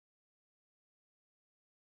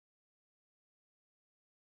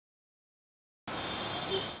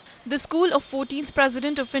The school of 14th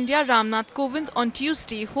President of India Ramnath Kovind on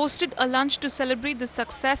Tuesday hosted a lunch to celebrate the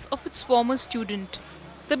success of its former student.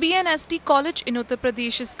 The BNSD college in Uttar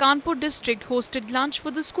Pradesh's Kanpur district hosted lunch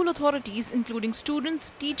for the school authorities including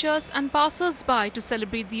students, teachers and passers-by to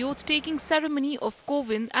celebrate the oath-taking ceremony of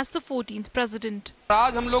Kovind as the 14th President.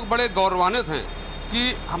 आज हम लोग बड़े गौरवान्वित हैं कि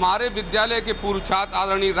हमारे विद्यालय के पूर्व छात्र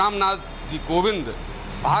आदरणीय रामनाथ जी कोविंद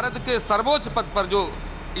भारत के सर्वोच्च पद पर जो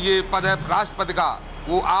ये पद है राष्ट्रपति का,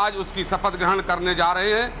 वो आज उसकी शपथ ग्रहण करने जा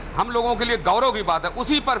रहे हैं। हम लोगों के लिए गौरव की बात है।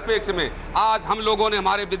 उसी परिप्रेक्ष्य में आज हम लोगों ने,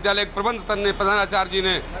 हमारे विद्यालय के प्रधानाचार्य जी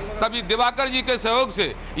ने, सभी दिवाकर जी के सहयोग से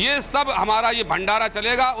ये सब हमारा ये भंडारा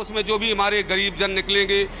चलेगा। उसमें जो भी हमारे गरीब जन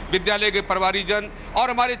निकलेंगे, विद्यालय के परिवारी जन और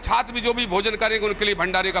हमारे छात्र भी जो भी भोजन करेंगे, उनके लिए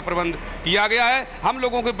भंडारे का प्रबंध किया गया है। हम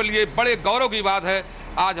लोगों के लिए बड़े गौरव की बात है।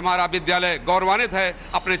 आज हमारा विद्यालय गौरवान्वित है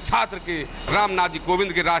अपने छात्र के रामनाथ जी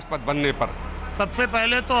कोविंद के राष्ट्रपति बनने पर। सबसे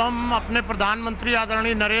पहले तो हम अपने प्रधानमंत्री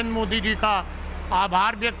आदरणीय नरेंद्र मोदी जी का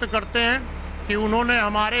आभार व्यक्त करते हैं कि उन्होंने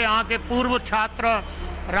हमारे यहाँ के पूर्व छात्र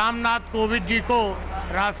रामनाथ कोविंद जी को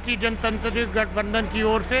राष्ट्रीय जनतांत्रिक गठबंधन की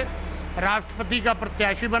ओर से राष्ट्रपति का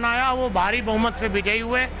प्रत्याशी बनाया। वो भारी बहुमत से विजयी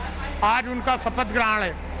हुए। आज उनका शपथ ग्रहण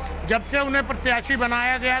है। जब से उन्हें प्रत्याशी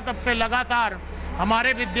बनाया गया तब से लगातार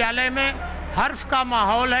हमारे विद्यालय में हर्ष का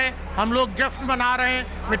माहौल है। हम लोग जश्न मना रहे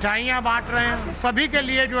हैं, मिठाइयाँ बांट रहे हैं। सभी के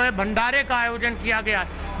लिए जो है भंडारे का आयोजन किया गया,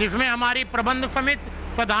 जिसमें हमारी प्रबंध समिति,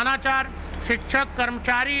 प्रधानाचार्य, शिक्षक,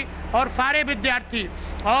 कर्मचारी और सारे विद्यार्थी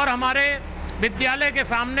और हमारे विद्यालय के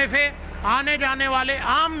सामने से आने जाने वाले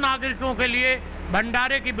आम नागरिकों के लिए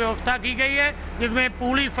भंडारे की व्यवस्था की गई है, जिसमें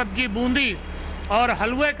पूड़ी, सब्जी, बूंदी और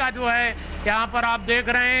हलवे का जो है यहाँ पर आप देख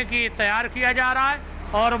रहे हैं कि तैयार किया जा रहा है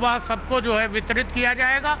और वह सबको जो है वितरित किया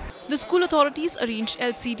जाएगा। The school authorities arranged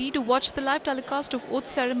LCD to watch the live telecast of oath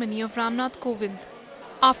ceremony of Ramnath Kovind.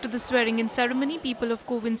 After the swearing-in ceremony, people of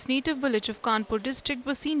Kovind's native village of Kanpur district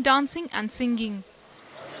were seen dancing and singing.